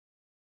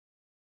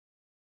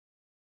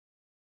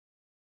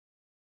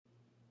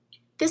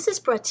This is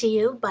brought to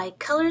you by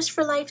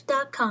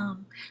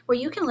colorsforlife.com, where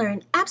you can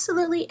learn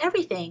absolutely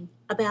everything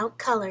about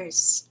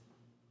colors.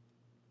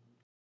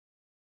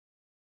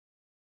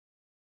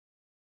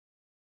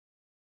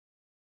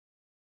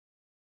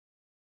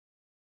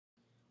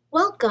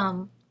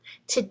 Welcome!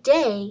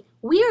 Today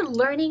we are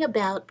learning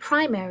about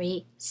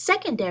primary,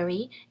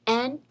 secondary,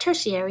 and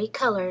tertiary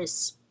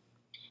colors.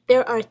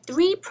 There are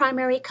three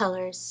primary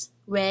colors: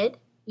 red,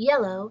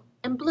 yellow,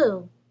 and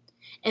blue,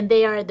 and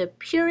they are the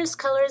purest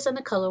colors on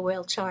the color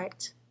wheel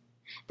chart.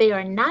 They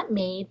are not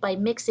made by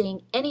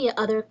mixing any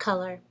other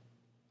color,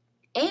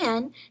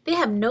 and they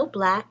have no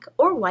black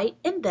or white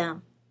in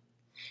them.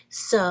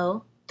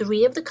 So,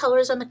 three of the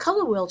colors on the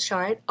color wheel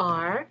chart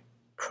are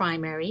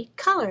primary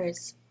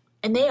colors,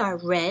 and they are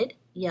red,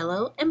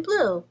 yellow, and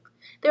blue.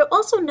 They're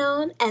also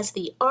known as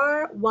the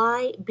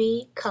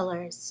RYB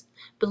colors,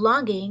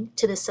 belonging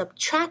to the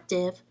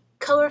subtractive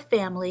color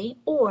family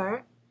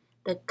or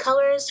the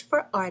colors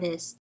for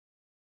artists.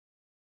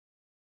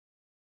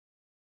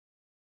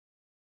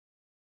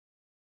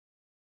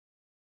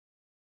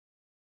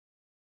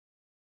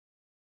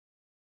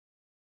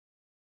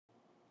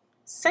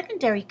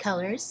 Secondary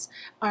colors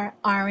are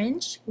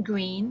orange,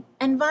 green,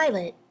 and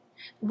violet,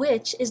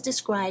 which is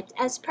described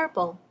as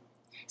purple.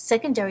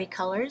 Secondary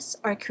colors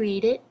are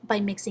created by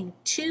mixing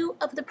two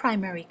of the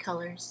primary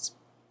colors.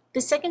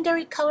 The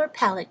secondary color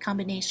palette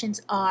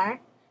combinations are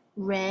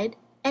red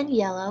and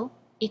yellow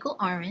equal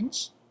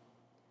orange,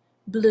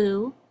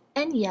 blue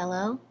and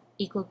yellow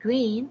equal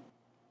green.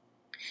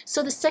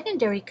 So the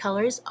secondary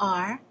colors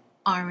are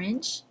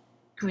orange,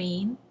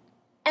 green,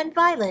 and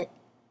violet.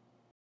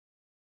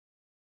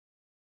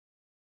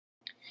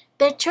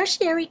 The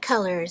tertiary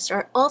colors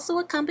are also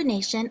a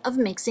combination of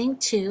mixing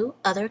two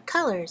other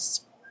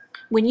colors.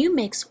 When you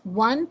mix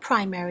one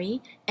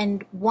primary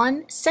and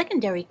one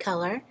secondary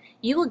color,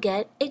 you will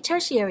get a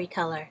tertiary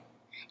color,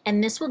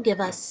 and this will give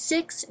us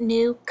 6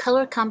 new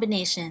color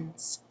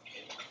combinations.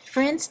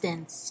 For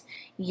instance,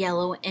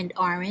 yellow and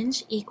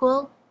orange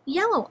equal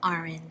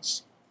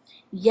yellow-orange,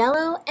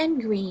 yellow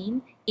and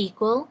green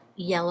equal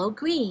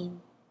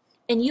yellow-green,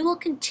 and you will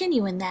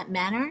continue in that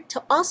manner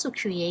to also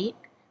create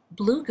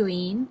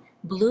blue-green,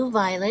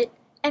 blue-violet,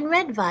 and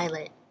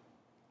red-violet.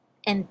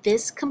 And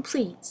this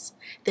completes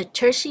the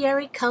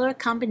tertiary color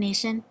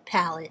combination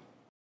palette.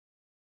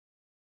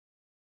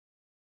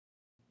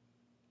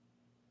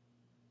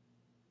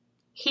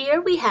 Here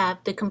we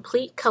have the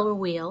complete color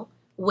wheel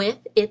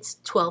with its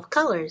 12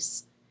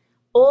 colors.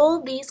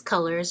 All these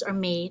colors are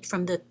made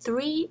from the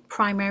three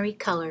primary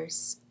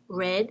colors: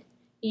 red,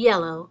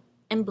 yellow,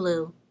 and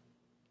blue.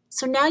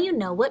 So now you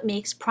know what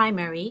makes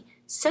primary,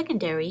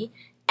 secondary,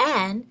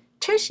 and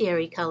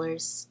tertiary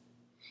colors.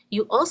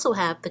 You also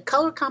have the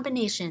color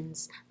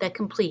combinations that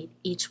complete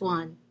each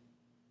one.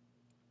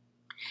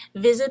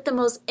 Visit the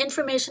most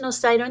informational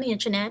site on the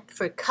internet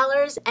for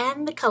colors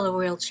and the color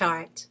wheel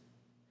chart.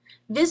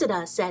 Visit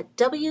us at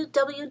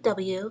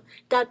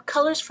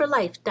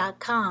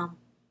www.colorsforlife.com.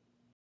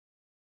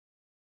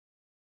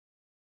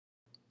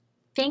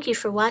 Thank you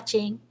for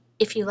watching.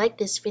 If you like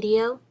this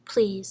video,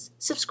 please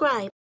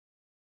subscribe.